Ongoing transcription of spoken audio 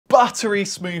buttery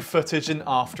smooth footage in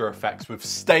After Effects with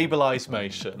stabilized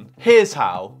motion. Here's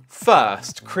how.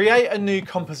 First, create a new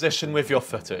composition with your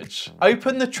footage.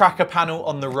 Open the tracker panel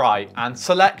on the right and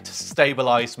select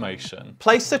Stabilized Motion.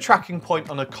 Place the tracking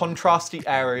point on a contrasty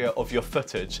area of your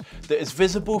footage that is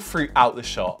visible throughout the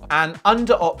shot, and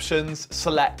under Options,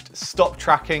 select Stop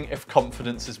Tracking if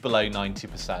confidence is below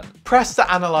 90%. Press the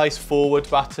Analyze Forward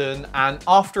button and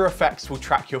After Effects will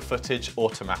track your footage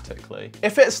automatically.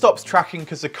 If it stops tracking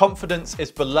because the confidence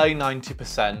is below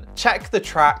 90%, check the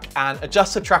track and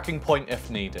adjust the tracking point if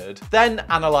needed. Then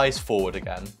Analyze Forward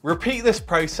again. Repeat this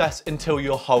process until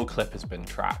your whole clip has been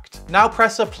tracked. Now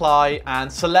press Apply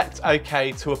and select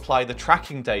OK to apply the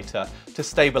tracking data to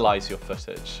stabilize your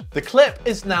footage. The clip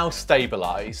is now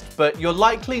stabilized, but you'll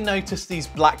likely notice these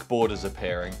black borders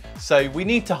appearing, so we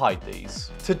need to hide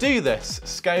these. To do this,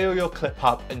 scale your clip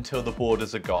up until the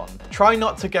borders are gone. Try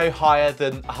not to go higher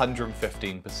than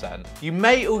 115%. You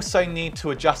may also need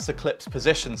to adjust the clip's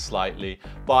position slightly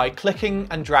by clicking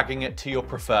and dragging it to your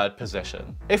preferred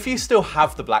position. If you still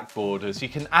have the black borders, you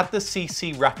can add the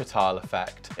CC Repetile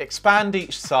effect, expand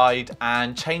each side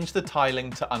and change the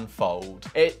tiling to unfold.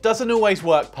 It doesn't always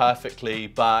work perfectly,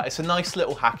 but it's a nice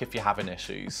little hack if you're having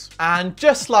issues. And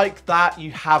just like that,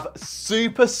 you have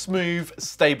super smooth,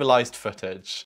 stabilized footage.